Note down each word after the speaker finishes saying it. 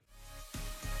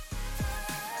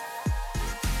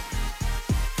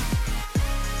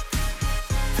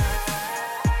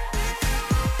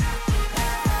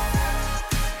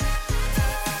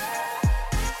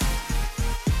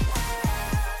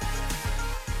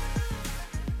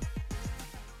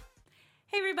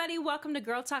everybody. Welcome to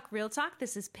Girl Talk Real Talk.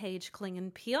 This is Paige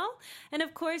Klingenpeel. And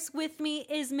of course, with me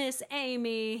is Miss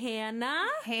Amy Hanna.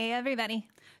 Hey, everybody.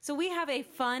 So we have a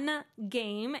fun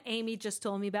game Amy just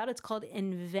told me about. It's called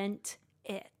Invent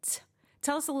It.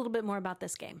 Tell us a little bit more about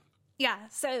this game. Yeah,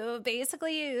 so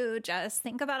basically you just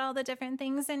think about all the different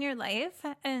things in your life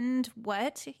and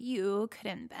what you could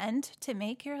invent to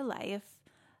make your life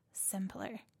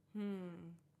simpler.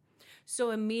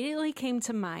 So immediately came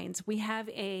to mind, we have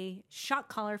a shock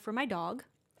collar for my dog.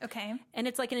 Okay. And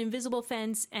it's like an invisible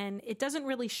fence, and it doesn't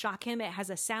really shock him. It has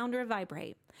a sound or a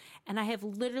vibrate. And I have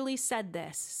literally said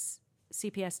this,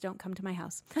 CPS, don't come to my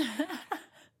house,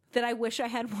 that I wish I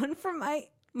had one for my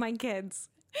kids.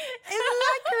 Isn't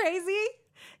that crazy?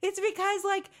 It's because,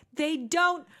 like, they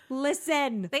don't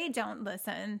listen. They don't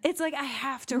listen. It's like I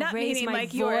have to Not raise meaning my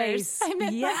like voice. yours. I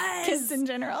meant like kids in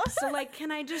general. So, like,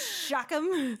 can I just shock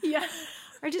them? Yeah.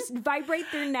 Or just vibrate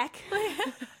their neck?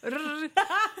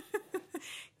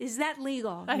 Is that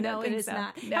legal? I don't No, it think is so.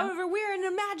 not. No. However, we're in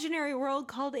an imaginary world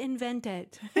called Invent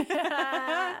It.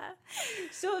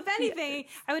 So if anything,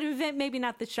 I would invent maybe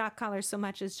not the shock collar so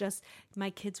much as just my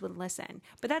kids would listen.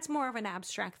 But that's more of an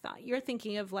abstract thought. You're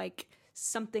thinking of like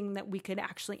something that we could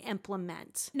actually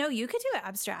implement. No, you could do it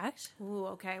abstract. Ooh,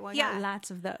 okay. Well, I Yeah. got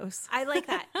lots of those. I like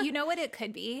that. You know what it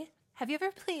could be? Have you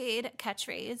ever played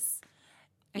catchphrase?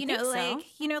 I think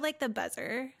so. Like the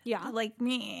buzzer. Yeah. Like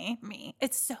me.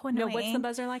 It's so annoying. No, what's the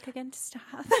buzzer like again? Stop.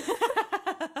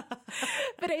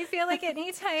 But I feel like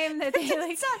anytime that they like,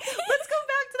 Let's go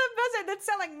back to the buzzer that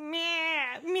sound like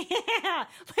meh, meh.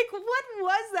 Like, what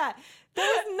was that?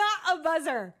 That was not a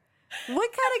buzzer.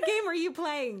 What kind of game are you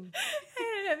playing?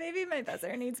 I don't know, maybe my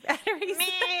buzzer needs batteries.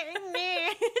 Meh,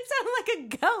 meh. It sounded like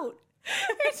a goat.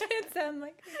 It should sound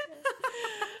like.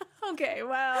 Okay,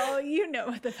 well, you know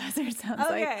what the buzzer sounds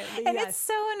like. And yes. it's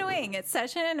so annoying. It's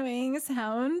such an annoying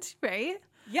sound, right?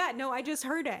 Yeah, no, I just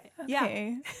heard it. Yeah. Okay.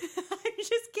 I'm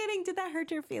just kidding. Did that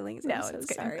hurt your feelings? No, I'm so it's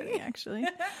getting sorry. funny, actually.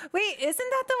 Wait, isn't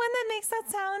that the one that makes that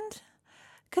sound?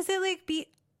 Because it like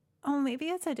oh, maybe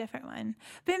it's a different one.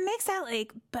 But it makes that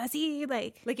like buzzy,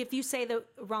 like. Like if you say the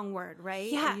wrong word,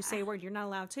 right? Yeah. Or you say a word you're not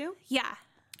allowed to? Yeah.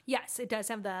 Yes, it does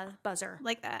have the buzzer.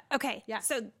 Like that. Okay. Yeah.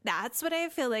 So that's what I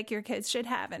feel like your kids should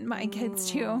have, and my kids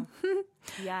too.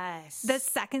 Yes. The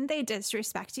second they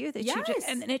disrespect you, that you Yes. just,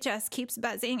 and then it just keeps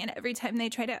buzzing, and every time they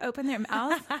try to open their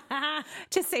mouth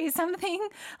to say something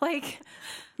like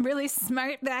really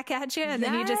smart back at you, and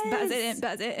then you just buzz it Yes. and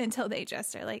buzz it until they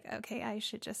just are like, okay, I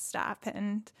should just stop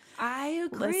and I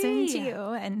agree. listen to you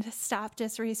and stop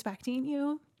disrespecting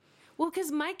you. Well,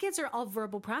 because my kids are all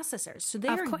verbal processors. So they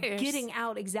Of are course. getting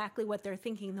out exactly what they're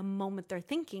thinking the moment they're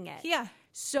thinking it. Yeah.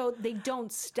 So they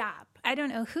don't stop. I don't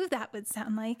know who that would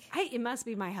sound like. It must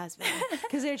be my husband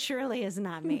because it surely is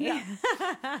not me.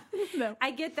 No.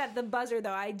 I get that the buzzer,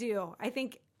 though. I do. I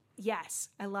think, yes,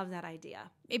 I love that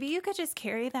idea. Maybe you could just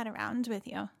carry that around with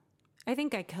you I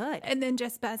think I could. and then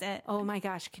just buzz it. Oh my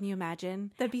gosh, can you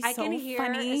imagine? That'd be I so can hear,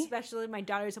 funny. especially my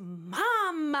daughter's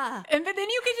mama. And but then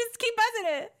you could just keep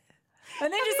buzzing it.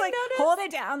 And then just you like noticed? hold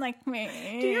it down like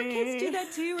me. Do your kids do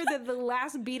that too? Or the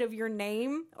last beat of your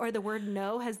name or the word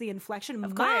no has the inflection?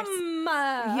 Of course.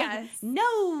 Mama. Yes. No.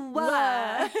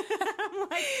 I'm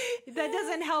like, that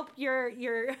doesn't help your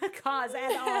cause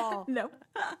at all. No.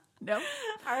 No.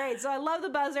 All right. So I love the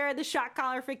buzzer, the shock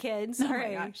collar for kids. All my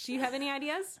right. gosh. Do you have any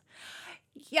ideas?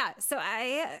 Yeah. So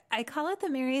I call it the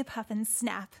Mary Poppins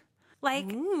snap.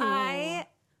 Like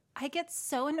I get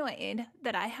so annoyed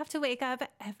that I have to wake up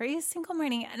every single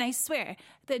morning, and I swear,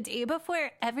 the day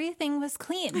before everything was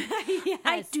clean. Yes.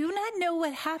 I do not know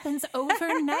what happens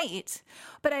overnight,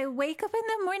 but I wake up in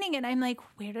the morning and I'm like,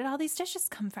 where did all these dishes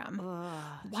come from?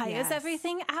 Why yes. is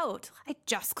everything out? I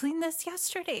just cleaned this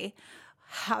yesterday.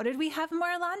 How did we have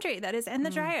more laundry that is in the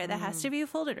dryer that has to be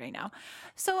folded right now?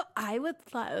 So I would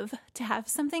love to have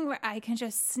something where I can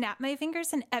just snap my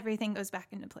fingers and everything goes back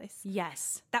into place.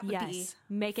 Yes. That would be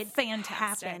Make it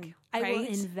fantastic, happen. I will right?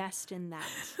 invest in that.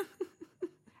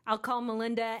 I'll call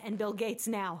Melinda and Bill Gates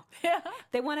now.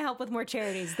 They want to help with more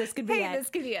charities. This could be Hey, it. this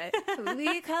could be it.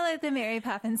 We call it the Mary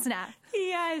Poppins snap.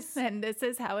 Yes. And this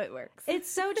is how it works.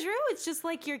 It's so true. It's just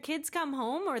like your kids come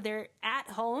home or they're at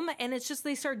home and it's just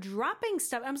they start dropping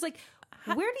stuff. I was like,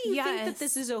 where do you think that Yes.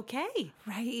 this is okay?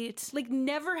 Right. Like,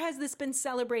 never has this been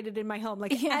celebrated in my home.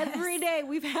 Like, Yes. every day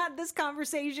we've had this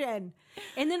conversation.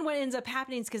 And then what ends up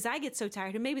happening is because I get so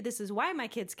tired, and maybe this is why my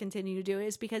kids continue to do it,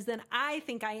 is because then I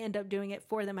think I end up doing it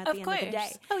for them at the end of the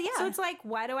day. Oh, yeah. So it's like,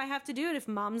 why do I have to do it if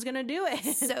mom's going to do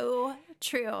it? So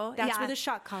true. That's yeah. where the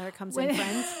shock collar comes in,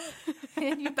 friends.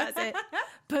 And you buzz it.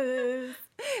 Buzz.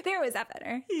 There was that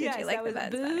better. Did Yes, you like that was the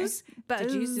booze. Better?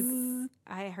 Did Buzz. you?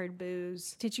 I heard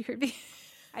booze. Did you hear me?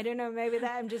 I don't know. Maybe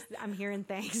that I'm hearing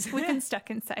things. We've been stuck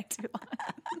inside too long.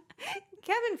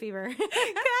 Cabin fever.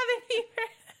 Cabin fever.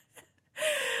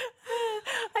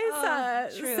 I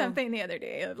saw true. something the other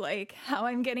day of like how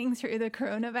I'm getting through the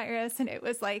coronavirus, and it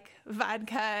was like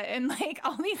vodka and like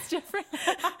all these different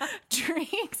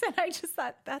drinks, and I just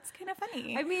thought that's kind of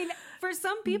funny. I mean, for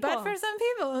some people, but for some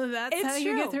people, that's It's how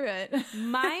you get true. through it.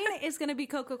 mine is going to be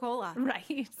Coca-Cola.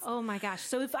 Right. Oh my gosh.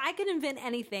 So if I could invent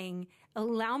anything,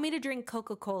 allow me to drink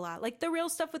Coca-Cola, like the real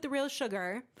stuff with the real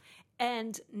sugar,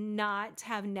 and not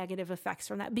have negative effects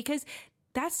from that, because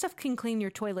that stuff can clean your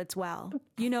toilets well.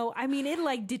 You know, I mean, it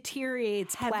like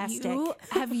deteriorates plastic.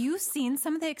 Have you seen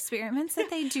some of the experiments that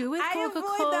they do with I avoid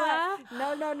Coca-Cola? that.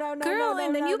 No, Girl, no,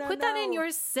 and then no, you no, put that in no.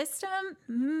 your system.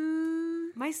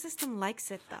 My system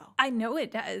likes it though. I know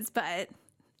it does, but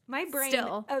My brain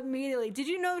Still. immediately. Did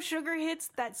you know sugar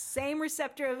hits that same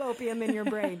receptor of opium in your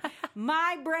brain?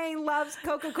 My brain loves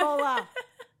Coca-Cola.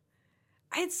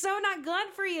 It's so not good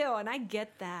for you, and I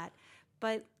get that.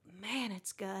 But man,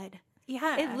 it's good.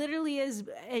 yeah. It literally is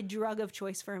a drug of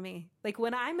choice for me. Like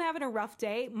when I'm having a rough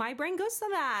day, my brain goes to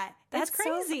that. That's so-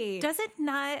 crazy. does it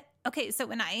not? Okay, so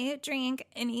when I drink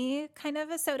any kind of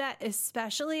a soda,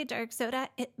 especially dark soda,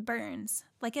 it burns.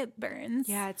 Like it burns.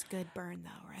 Yeah, it's good burn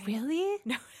though, right? Really?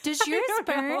 No. Does I yours don't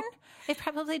know. burn? It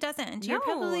probably doesn't. You're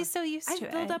probably so used to I've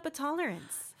it. built up a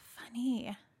tolerance.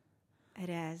 Funny. It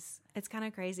is. It's kind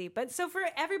of crazy. But so for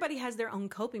everybody has their own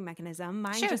coping mechanism.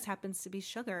 Mine Sure. just happens to be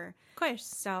sugar. Of course.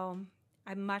 So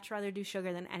I'd much rather do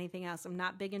sugar than anything else. I'm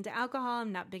not big into alcohol.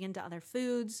 I'm not big into other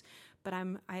foods, but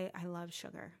I love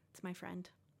sugar. It's my friend.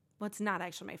 Well, it's not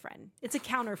actually my friend. It's a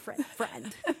counter friend.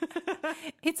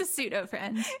 It's a pseudo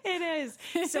friend. It is.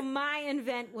 So my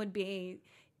invent would be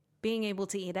being able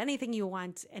to eat anything you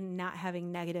want and not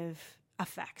having negative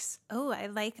effects. Oh, I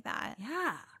like that.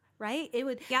 Yeah. Right? It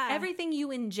would, Yeah. everything you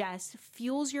ingest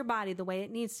fuels your body the way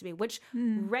it needs to be, which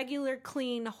regular,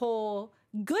 clean, whole,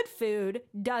 good food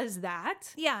does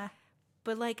that. Yeah,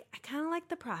 But like, I kind of like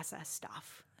the processed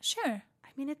stuff. sure. I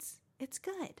mean, it's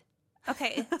good.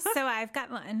 Okay, so I've got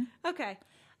one. Okay.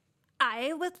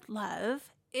 I would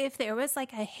love if there was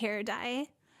like a hair dye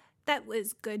that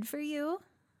was good for you.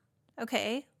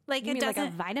 Okay, like You it mean like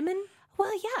doesn't. a vitamin?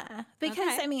 Well, yeah, because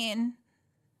Okay. I mean,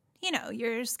 you know,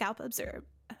 your scalp absorb.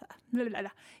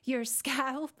 Your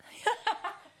scalp.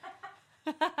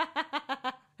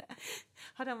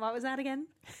 Hold on, what was that again?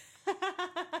 Why am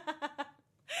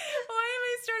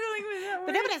I struggling with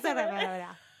that word?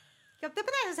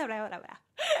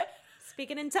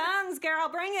 Speaking in tongues, girl,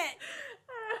 bring it.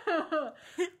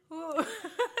 Ooh.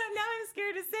 Now I'm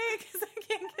scared to say it because I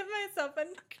can't get myself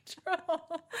under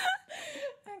control.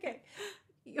 Okay.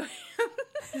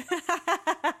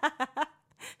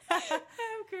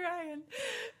 I'm crying.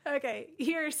 Okay.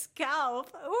 Your scalp.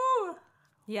 Ooh.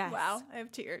 Yes. Wow. I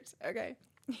have tears. Okay.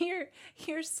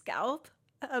 Your scalp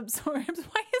absorbs. Why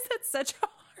is that such a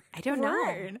hard I don't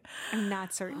word? know. I'm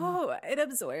not certain. Oh, it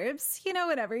absorbs, you know,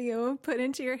 whatever you put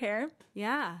into your hair.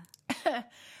 Yeah.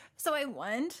 So I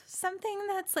want something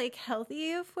that's like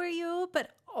healthy for you,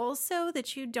 but also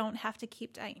that you don't have to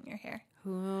keep dyeing your hair.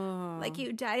 Ooh. Like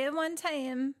you dye it one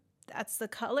time, that's the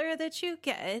color that you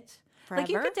get. Like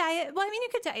you Forever? could dye it. Well, I mean, you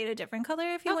could dye it a different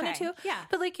color if you wanted Okay, to. yeah.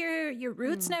 But like your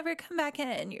roots never come back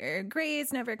in, your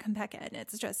grays never come back in.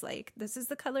 It's just like this is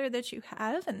the color that you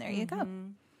have, and there you go.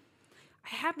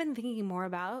 I have been thinking more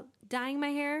about dyeing my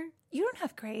hair. You don't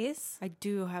have grays. I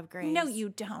do have grays. No, you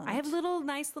don't. I have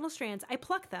nice little strands. I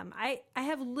pluck them. I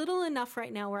have little enough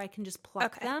right now where I can just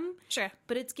pluck Okay. them. Sure.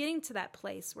 But it's getting to that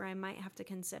place where I might have to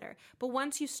consider. But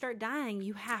once you start dyeing,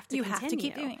 you have to You have to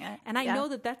continue. keep doing it. And I Yeah. know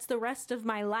that that's the rest of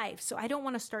my life. So I don't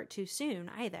want to start too soon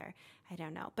either. I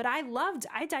don't know. But I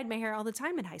dyed my hair all the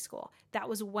time in high school. That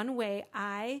was one way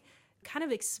I kind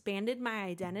of expanded my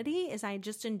identity is I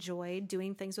just enjoyed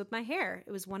doing things with my hair.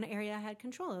 It was one area I had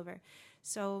control over.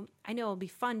 So I know it'll be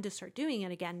fun to start doing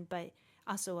it again, but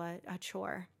also a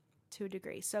chore to a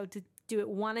degree. So to do it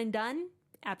one and done,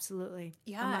 absolutely.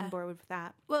 I'm Yeah. on board with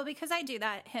that. Well, because I do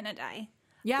that henna dye.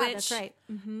 Yeah, Which- that's right.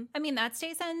 Mm-hmm. I mean, that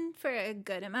stays in for a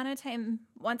good amount of time.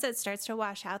 Once it starts to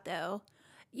wash out, though,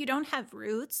 you don't have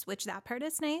roots, which that part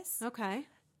is nice. Okay.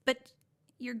 But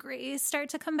your grays start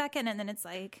to come back in, and then it's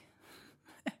like,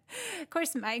 of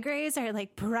course, my grays are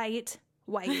like bright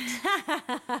white.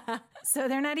 So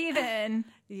they're not even.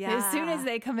 As soon as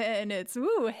they come in, it's,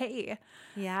 ooh, hey,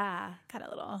 Yeah. got a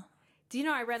little. Do you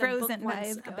know I read a book Frozen once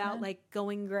vibe going about on. like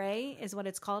going gray is what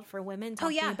it's called for women,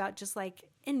 talking yeah. about just like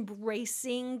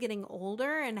embracing getting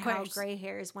older and how course. gray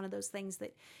hair is one of those things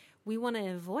that we want to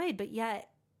avoid, but yet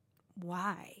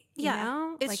why? Yeah, You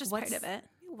know? it's just part of it.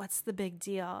 What's the big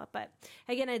deal? But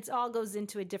again, it all goes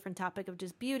into a different topic of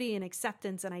just beauty and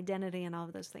acceptance and identity and all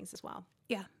of those things as well.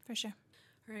 Yeah, for sure.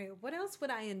 All right, what else would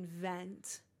I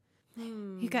invent?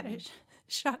 You got a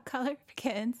shot collar for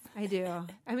kids. I do.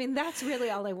 I mean, that's really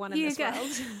all I want in this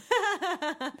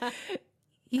world.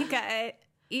 You got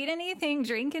eat anything,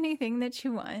 drink anything that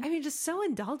you want. I mean, just so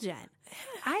indulgent.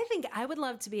 I think I would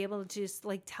love to be able to just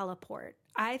like teleport.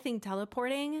 I think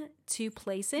teleporting to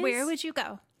places. Where would you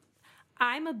go?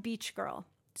 I'm a beach girl.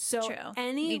 So True.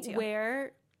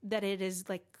 anywhere that it is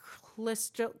like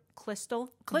crystal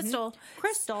clear.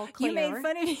 You made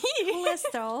fun of me.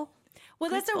 Crystal. Well,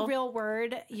 that's a Crystal. real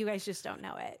word. You guys just don't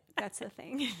know it. That's the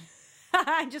thing.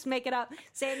 I just make it up.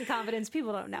 Say it in confidence.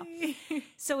 People don't know.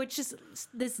 So it's just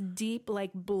this deep,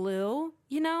 like blue,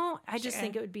 you know? I just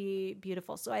think it would be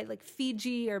beautiful. So I like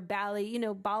Fiji or Bali, you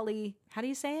know, Bali. How do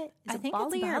you say it? Is I it think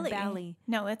Bali it's or Bali. Bali?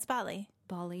 No, it's Bali.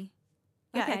 Bali.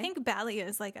 Yeah, Okay. I think Bali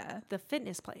is like a... The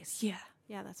fitness place. Yeah.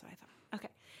 Yeah, that's what I thought. Okay.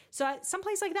 So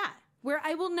someplace like that where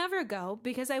I will never go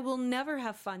because I will never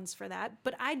have funds for that.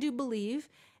 But I do believe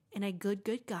in a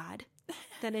good God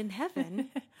that in heaven,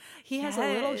 he has a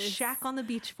little Yes. shack on the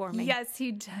beach for me. Yes,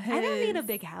 he does. I don't need a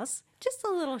big house, just a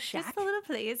little shack. Just a little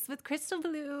place with crystal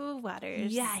blue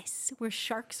waters. Yes, where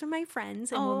sharks are my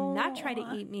friends and will not try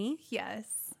to eat me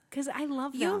Yes. because I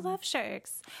love them. You love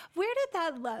sharks. Where did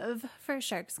that love for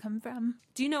sharks come from?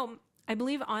 Do you know, I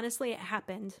believe honestly it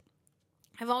happened.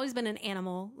 I've always been an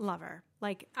animal lover.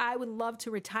 Like I would love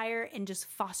to retire and just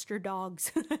foster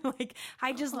dogs. Like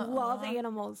I just love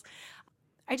animals.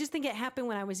 I just think it happened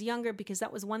when I was younger because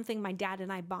that was one thing my dad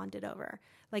and I bonded over.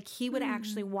 Like he would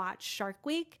actually watch Shark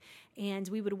Week and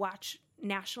we would watch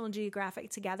National Geographic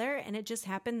together. And it just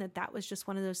happened that was just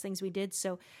one of those things we did.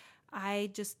 So I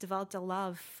just developed a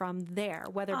love from there,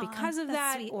 whether because of that's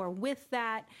that sweet. or with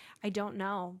that, I don't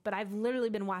know. But I've literally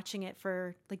been watching it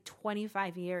for like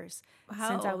 25 years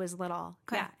since I Wow. was little.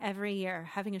 Okay. Yeah, every year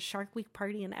having a Shark Week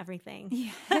party and everything.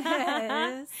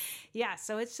 Yes. Yeah,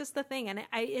 so it's just the thing, and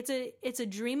it's a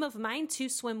dream of mine to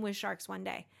swim with sharks one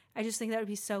day. I just think that would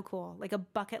be so cool, like a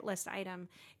bucket list item.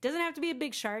 It doesn't have to be a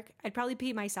big shark. I'd probably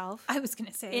pee myself I was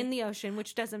going to say. in the ocean,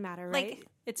 which doesn't matter, right? like,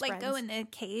 It's like friends. go in the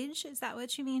cage? Is that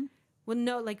what you mean? Well,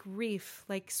 no, like reef,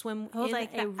 like swim Oh, in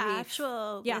like a the reef.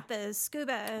 actual, Yeah. with the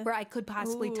scuba. Where I could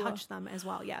possibly Ooh. touch them as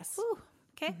well. Yes, Ooh,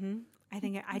 okay. I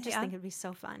just think it'd be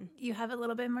so fun. You have a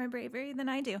little bit more bravery than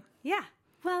I do. Yeah.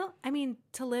 Well, I mean,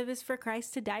 to live is for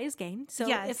Christ, to die is gain. So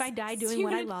Yes. if I die doing You're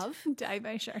what I gonna love, Die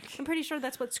by shark. I'm pretty sure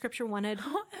that's what Scripture wanted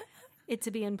it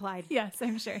to be implied. Yes,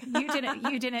 I'm sure. You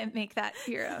didn't make that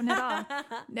your own at all.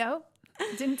 No,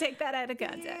 didn't take that out of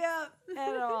context.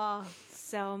 At all.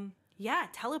 So yeah,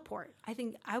 teleport. I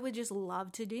think I would just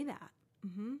love to do that.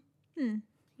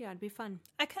 Yeah, it'd be fun.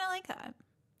 I kind of like that.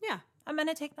 Yeah. I'm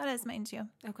gonna take that as mine too.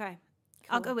 Okay.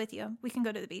 I'll go with you. We can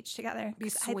go to the beach together. Be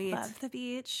 'cause sweet. I love the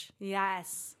beach.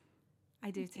 Yes. I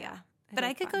do too. Yeah. But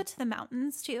I could go to the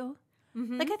mountains too.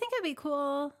 Mm-hmm. Like, I think it'd be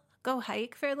cool. Go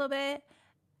hike for a little bit.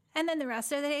 And then the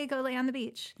rest of the day, go lay on the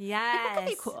beach. Yes. Like, that could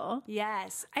be cool.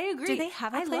 Yes. I agree. Do they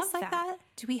have a I place love like that?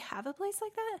 Do we have a place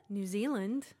like that? New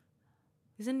Zealand.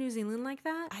 Isn't New Zealand like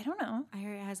that? I don't know. I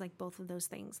hear it has like both of those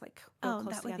things like real Oh,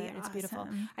 close that would together be and it's beautiful.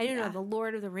 awesome. I didn't know Yeah. the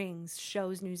Lord of the Rings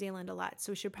shows New Zealand a lot.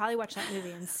 So we should probably watch that movie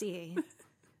and see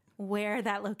where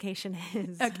that location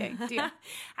is. Okay, deal.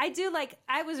 I do like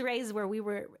I was raised where we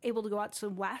were able to go out to the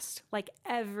west. Like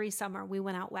every summer we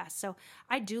went out west. So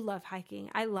I do love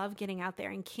hiking. I love getting out there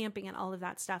and camping and all of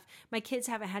that stuff. My kids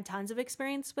haven't had tons of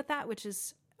experience with that, which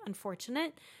is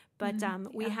unfortunate. But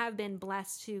we have been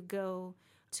blessed to go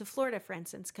to Florida, for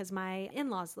instance, because my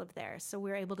in-laws live there. So we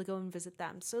were able to go and visit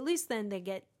them. So at least then they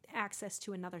get access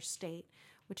to another state,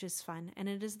 which is fun. And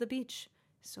it is the beach.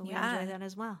 So we Yeah. enjoy that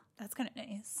as well. That's kind of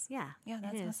nice. Yeah. Yeah, it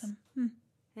that's is. awesome.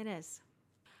 It is.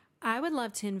 I would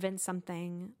love to invent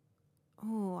something.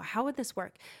 Oh, how would this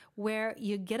work? Where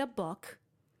you get a book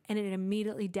and it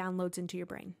immediately downloads into your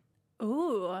brain.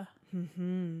 Ooh.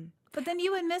 Mm-hmm. But then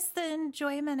you would miss the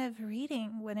enjoyment of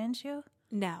reading, wouldn't you?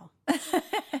 No.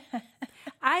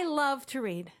 I love to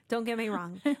read, don't get me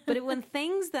wrong. But when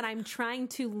things that I'm trying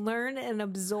to learn and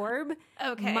absorb,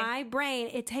 Okay. my brain,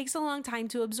 it takes a long time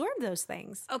to absorb those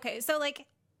things. Okay, so like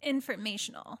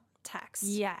informational text.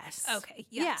 Yes. Okay,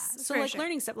 yes, Yeah. So for like sure.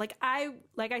 learning stuff. Like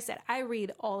I said, I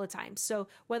read all the time. So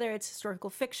whether it's historical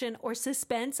fiction or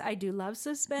suspense, I do love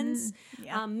suspense.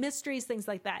 yeah. Mysteries, things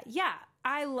like that. Yeah.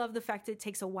 I love the fact that it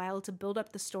takes a while to build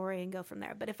up the story and go from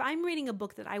there. But if I'm reading a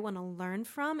book that I want to learn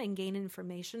from and gain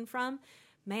information from,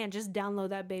 man, just download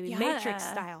that baby. Yeah. Matrix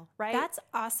style, right? That's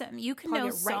awesome. You can Plug know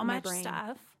it right so in my much brain.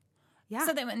 stuff Yeah.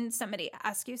 So that when somebody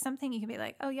asks you something, you can be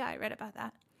like, oh, yeah, I read about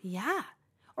that. Yeah.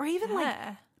 Or even like,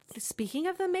 Yeah. speaking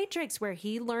of the Matrix, where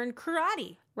he learned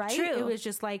karate, right? True. It was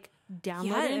just like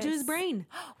downloaded into his Yes. brain.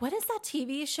 What is that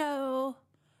TV show?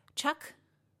 Chuck?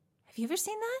 Have you ever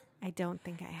seen that? I don't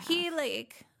think I have. He,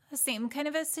 like, the same kind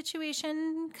of a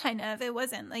situation, kind of. It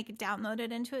wasn't, like,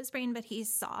 downloaded into his brain, but he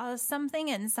saw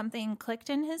something and something clicked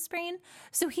in his brain.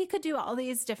 So he could do all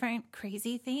these different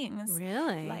crazy things.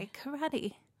 Really? Like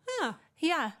karate. Huh.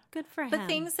 Yeah. Good for him. But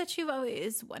things that you've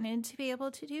always wanted to be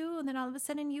able to do, and then all of a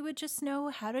sudden you would just know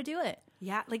how to do it.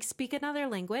 Yeah, like speak another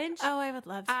language. Oh, I would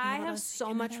love to. I have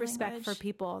so much respect for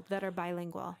people that are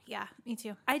bilingual. Yeah, me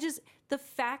too. The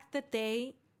fact that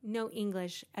they know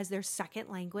English as their second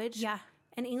language. Yeah.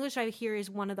 And English, I hear, is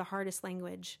one of the hardest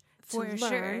language For to sure.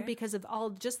 learn because of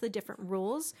all just the different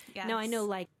rules. Yes. Now, I know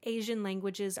like Asian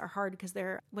languages are hard because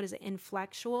they're,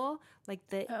 inflectual? Like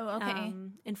the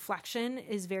inflection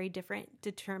is very different,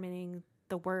 determining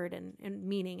the word and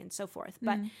meaning and so forth.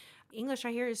 But English,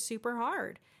 I hear, is super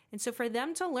hard. And so for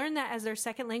them to learn that as their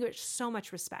second language, so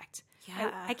much respect.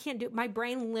 Yeah. I can't do my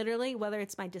brain literally, whether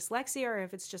it's my dyslexia or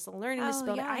if it's just a learning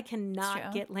disability, yeah. I cannot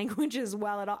True. get languages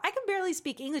well at all. I can barely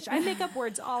speak English. I make up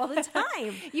words all the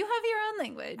time. You have your own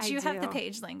language. I You have the do.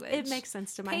 page language. It makes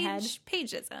sense to my head.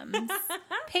 Pageisms.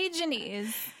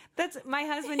 Paginese. That's my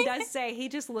husband does say, he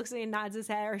just looks at me and nods his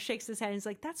head or shakes his head and he's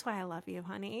like, that's why I love you,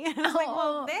 honey. And I'm like,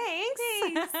 well, thanks.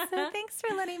 So thanks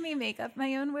for letting me make up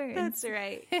my own words. That's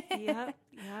right. Yep.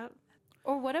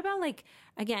 Or what about like,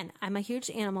 again, I'm a huge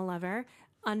animal lover,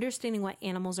 understanding what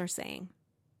animals are saying.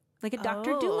 Like a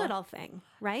Dr. Dolittle thing,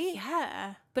 right?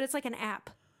 Yeah. But it's like an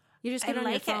app. You just get I on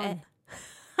like your it. phone.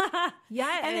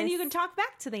 Yeah. And then you can talk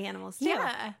back to the animals too.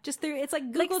 Yeah. Just through, it's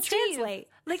like Google Steve. Translate.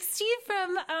 Like Steve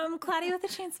from Claudia with the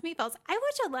Chance Meatballs. I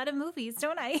watch a lot of movies,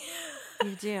 don't I?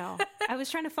 You do. I was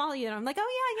trying to follow you and I'm like,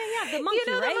 oh yeah. The monkey,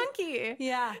 you know right? the monkey.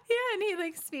 Yeah. Yeah, and he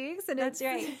like speaks and That's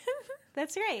it's- right.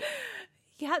 That's right.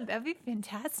 Yeah, that'd be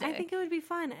fantastic. I think it would be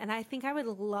fun. And I think I would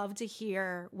love to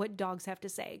hear what dogs have to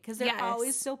say because they're Yes.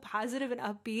 always so positive and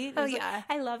upbeat. Oh, It's like, yeah.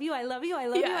 I love you. I love you. I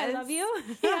love you. I Yes. love you.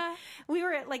 Yeah. We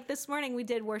were like this morning, we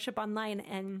did worship online.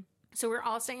 And so we're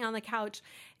all sitting on the couch.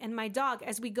 And my dog,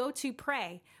 as we go to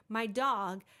pray, my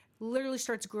dog literally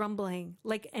starts grumbling,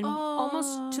 like, and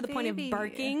almost to the point of baby.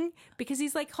 barking because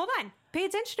he's like, hold on, pay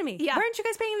attention to me. Yeah. Why aren't you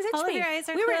guys paying attention all to of me? your eyes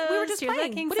are we closed. were just You're playing.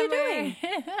 looking What are you somewhere.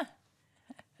 doing?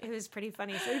 It was pretty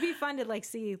funny. So it'd be fun to like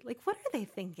see, like, what are they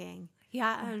thinking?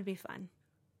 Yeah. That would be fun.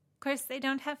 Of course, they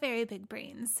don't have very big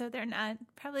brains, so they're not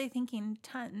probably thinking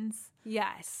tons,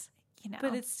 Yes. you know.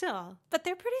 But it's still, But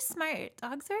they're pretty smart.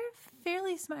 Dogs are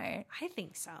fairly smart. I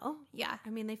think so. Yeah, I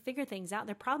mean, they figure things out.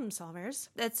 They're problem solvers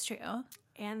that's true.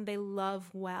 and they love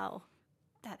well.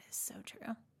 That is so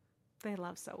true. They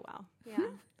love so well. Yeah.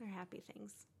 They're happy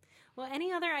things. Well,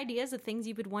 any other ideas of things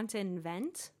you would want to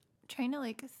invent? Trying to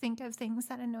like think of things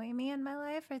that annoy me in my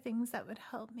life or things that would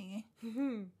help me.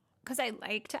 Because I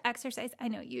like to exercise. I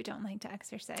know you don't like to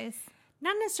exercise.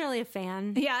 Not necessarily a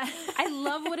fan. Yeah. I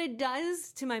love what it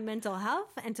does to my mental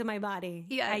health and to my body.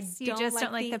 Yes, I you just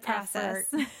don't like the process.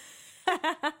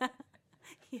 effort.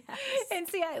 Yes. And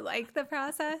see, I like the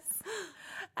process.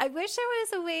 I wish there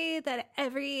was a way that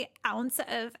every ounce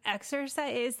of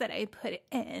exercise that I put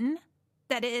in,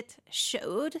 that it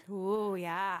showed. Ooh,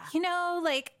 yeah. You know,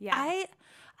 like Yeah.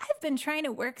 I've been trying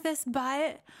to work this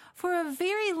butt for a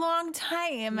very long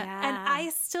time, and Yeah. I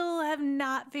still have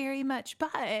not very much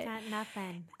butt. Not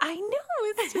nothing. I know,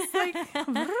 it's just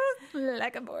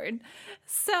like a board.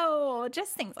 So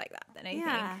just things like that I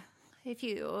Yeah. think if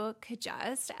you could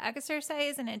just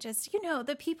exercise and it just, you know,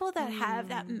 the people that have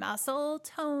that muscle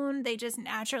tone, they just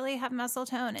naturally have muscle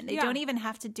tone and they Yeah. don't even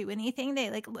have to do anything. They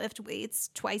like lift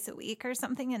weights twice a week or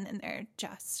something and then they're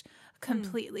just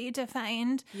completely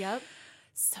defined. Yep.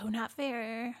 So not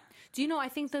fair. Do you know, I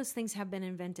think those things have been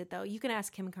invented, though. You can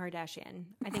ask Kim Kardashian.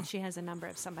 I think she has a number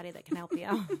of somebody that can help you.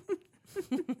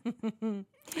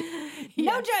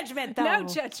 No judgment, though. No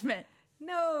judgment.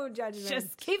 No judgment.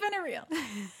 Just keeping it real.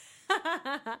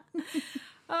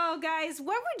 Oh, guys,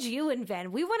 what would you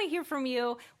invent? We want to hear from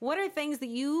you. What are things that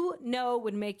you know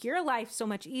would make your life so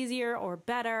much easier or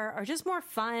better or just more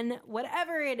fun?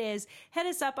 Whatever it is, hit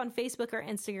us up on Facebook or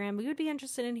Instagram. We would be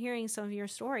interested in hearing some of your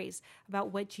stories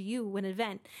about what you would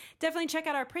invent. Definitely check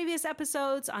out our previous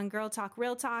episodes on Girl Talk,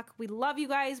 Real Talk. We love you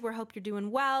guys. We hope you're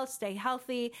doing well. Stay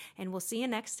healthy, and we'll see you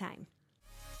next time.